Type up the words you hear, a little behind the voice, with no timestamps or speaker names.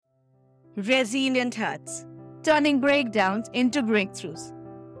Resilient Hearts, turning breakdowns into breakthroughs.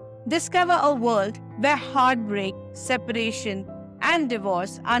 Discover a world where heartbreak, separation, and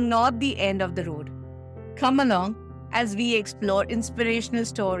divorce are not the end of the road. Come along as we explore inspirational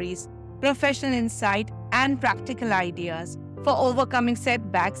stories, professional insight, and practical ideas for overcoming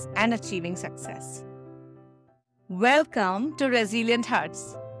setbacks and achieving success. Welcome to Resilient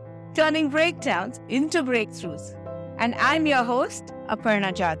Hearts, turning breakdowns into breakthroughs. And I'm your host,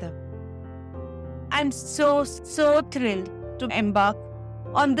 Aparna Jadhav. I'm so thrilled to embark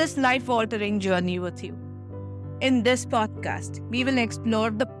on this life-altering journey with you. In this podcast, we will explore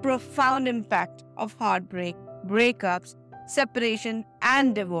the profound impact of heartbreak, breakups, separation,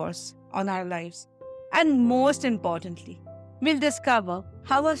 and divorce on our lives. And most importantly, we'll discover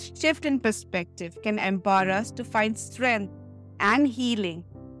how a shift in perspective can empower us to find strength and healing,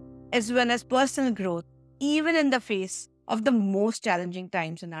 as well as personal growth, even in the face of the most challenging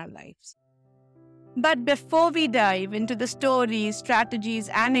times in our lives. But before we dive into the stories, strategies,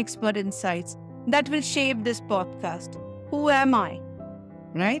 and expert insights that will shape this podcast, who am I?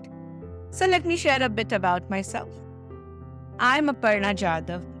 Right? So let me share a bit about myself. I'm Aparna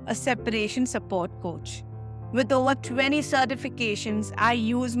Jadhav, a separation support coach. With over 20 certifications, I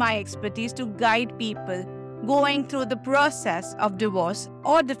use my expertise to guide people going through the process of divorce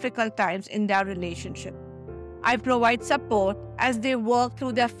or difficult times in their relationship. I provide support as they work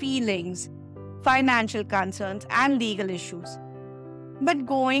through their feelings, financial concerns, and legal issues. But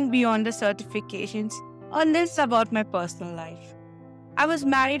going beyond the certifications, a list about my personal life. I was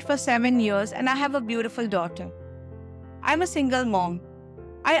married for 7 years and I have a beautiful daughter. I'm a single mom.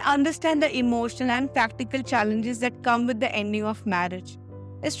 I understand the emotional and practical challenges that come with the ending of marriage.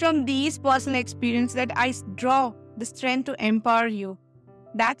 It's from these personal experiences that I draw the strength to empower you.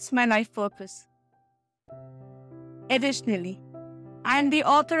 That's my life purpose. Additionally, I am the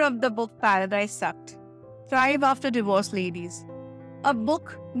author of the book Paradise Sucked, Thrive After Divorce Ladies, a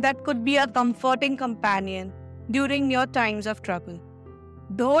book that could be a comforting companion during your times of trouble.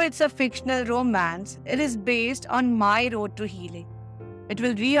 Though it's a fictional romance, it is based on my road to healing. It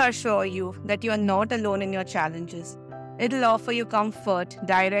will reassure you that you are not alone in your challenges. It will offer you comfort,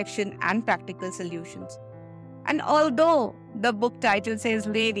 direction, and practical solutions. And although the book title says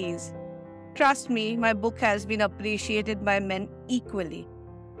ladies, trust me, my book has been appreciated by men equally.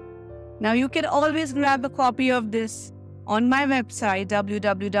 Now you can always grab a copy of this on my website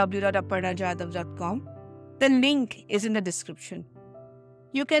www.aparnajadhav.com. The link is in the description.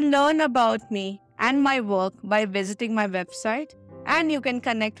 You can learn about me and my work by visiting my website, and you can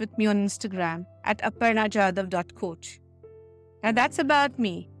connect with me on Instagram at aparnajadhav.coach. Now that's about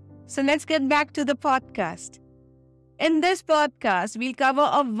me. So let's get back to the podcast. In this podcast, we'll cover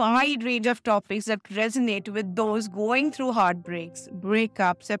a wide range of topics that resonate with those going through heartbreaks,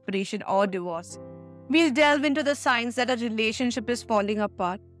 breakup, separation, or divorce. We'll delve into the signs that a relationship is falling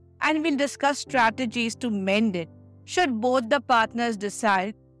apart, and we'll discuss strategies to mend it should both the partners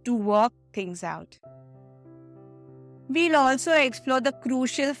decide to work things out. We'll also explore the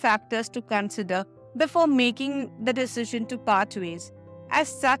crucial factors to consider before making the decision to part ways, as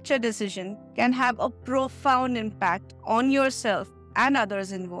such a decision can have a profound impact on yourself and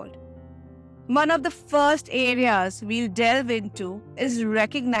others involved. One of the first areas we'll delve into is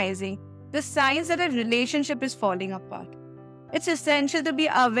recognizing the signs that a relationship is falling apart. It's essential to be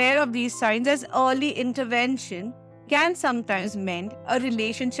aware of these signs, as early intervention can sometimes mend a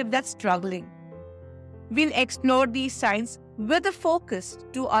relationship that's struggling. We'll explore these signs with a focus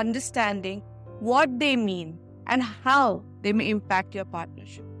to understanding what they mean and how they may impact your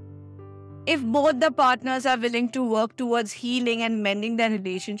partnership. If both the partners are willing to work towards healing and mending their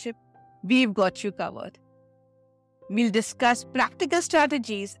relationship, we've got you covered. We'll discuss practical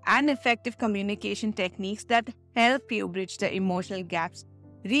strategies and effective communication techniques that help you bridge the emotional gaps,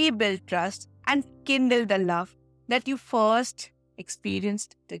 rebuild trust, and kindle the love that you first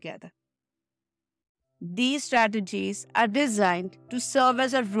experienced together. These strategies are designed to serve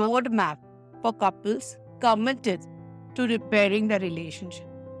as a roadmap for couples committed to repairing the relationship.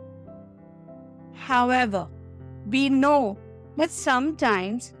 However, we know that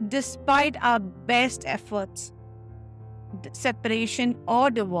sometimes, despite our best efforts, separation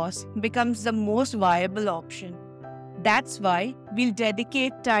or divorce becomes the most viable option. That's why we'll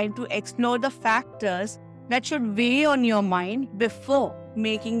dedicate time to explore the factors that should weigh on your mind before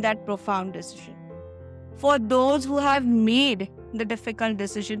making that profound decision. For those who have made the difficult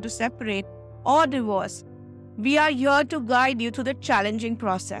decision to separate or divorce, we are here to guide you through the challenging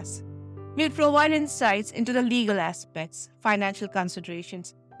process. We'll provide insights into the legal aspects, financial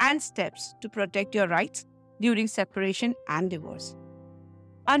considerations, and steps to protect your rights during separation and divorce.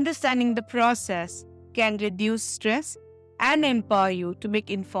 Understanding the process can reduce stress and empower you to make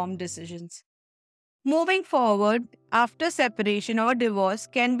informed decisions. Moving forward after separation or divorce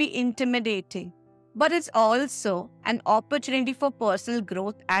can be intimidating, but it's also an opportunity for personal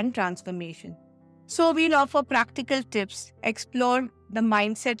growth and transformation. So, we'll offer practical tips, explore the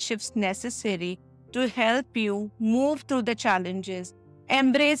mindset shifts necessary to help you move through the challenges,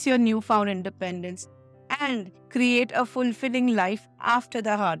 embrace your newfound independence, and create a fulfilling life after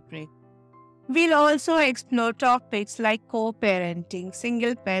the heartbreak. We'll also explore topics like co parenting,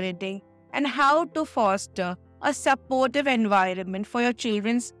 single parenting, and how to foster a supportive environment for your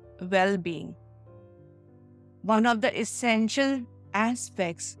children's well being. One of the essential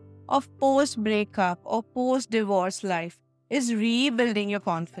aspects of post breakup or post divorce life is rebuilding your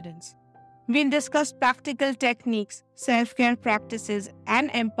confidence. We'll discuss practical techniques, self care practices, and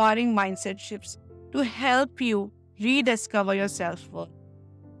empowering mindset shifts to help you rediscover your self worth,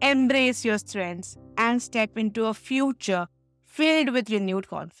 embrace your strengths, and step into a future filled with renewed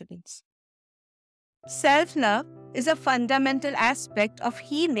confidence. Self love is a fundamental aspect of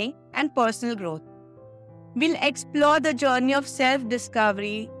healing and personal growth. We'll explore the journey of self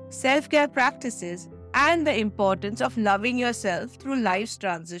discovery, self care practices, and the importance of loving yourself through life's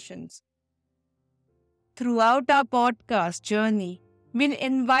transitions. Throughout our podcast journey, we'll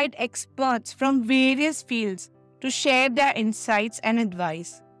invite experts from various fields to share their insights and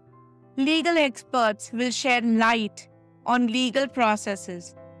advice. Legal experts will shed light on legal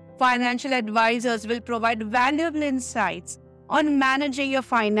processes. Financial advisors will provide valuable insights on managing your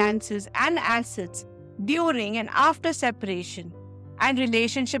finances and assets during and after separation. And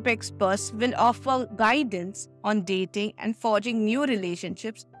relationship experts will offer guidance on dating and forging new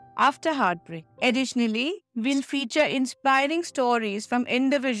relationships after heartbreak. Additionally, we'll feature inspiring stories from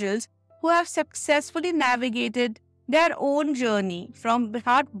individuals who have successfully navigated their own journey from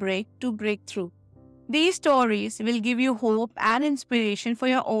heartbreak to breakthrough. These stories will give you hope and inspiration for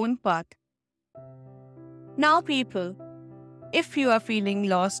your own path. Now, people, if you are feeling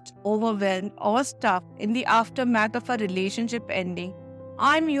lost, overwhelmed, or stuck in the aftermath of a relationship ending,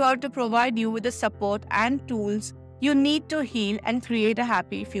 I'm here to provide you with the support and tools you need to heal and create a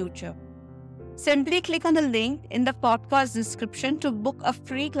happy future. Simply click on the link in the podcast description to book a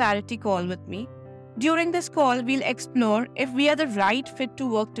free clarity call with me. During this call, we'll explore if we are the right fit to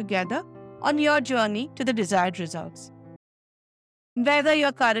work together on your journey to the desired results. Whether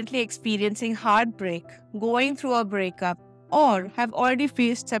you're currently experiencing heartbreak, going through a breakup, or have already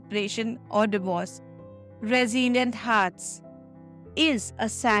faced separation or divorce, Resilient Hearts is a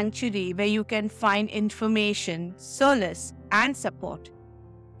sanctuary where you can find information, solace, and support.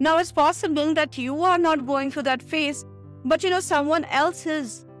 Now, it's possible that you are not going through that phase, but someone else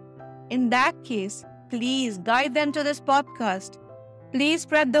is. In that case, please guide them to this podcast. Please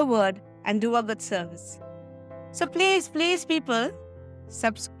spread the word and do a good service. So please, people,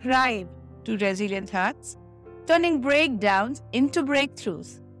 subscribe to Resilient Hearts, turning breakdowns into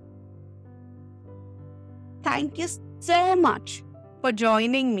breakthroughs. Thank you so much for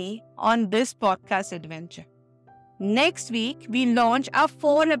joining me on this podcast adventure. Next week, we launch our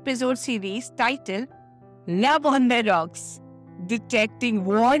 4-episode series titled Love on the Rocks, Detecting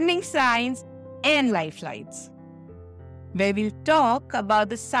Warning Signs and Lifelines, where we'll talk about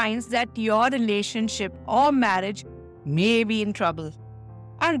the signs that your relationship or marriage may be in trouble.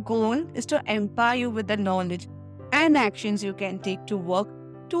 Our goal is to empower you with the knowledge and actions you can take to work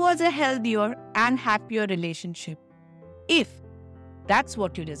towards a healthier and happier relationship, if that's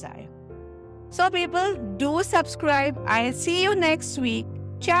what you desire. So people, do subscribe. I'll see you next week.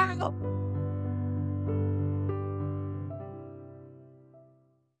 Ciao.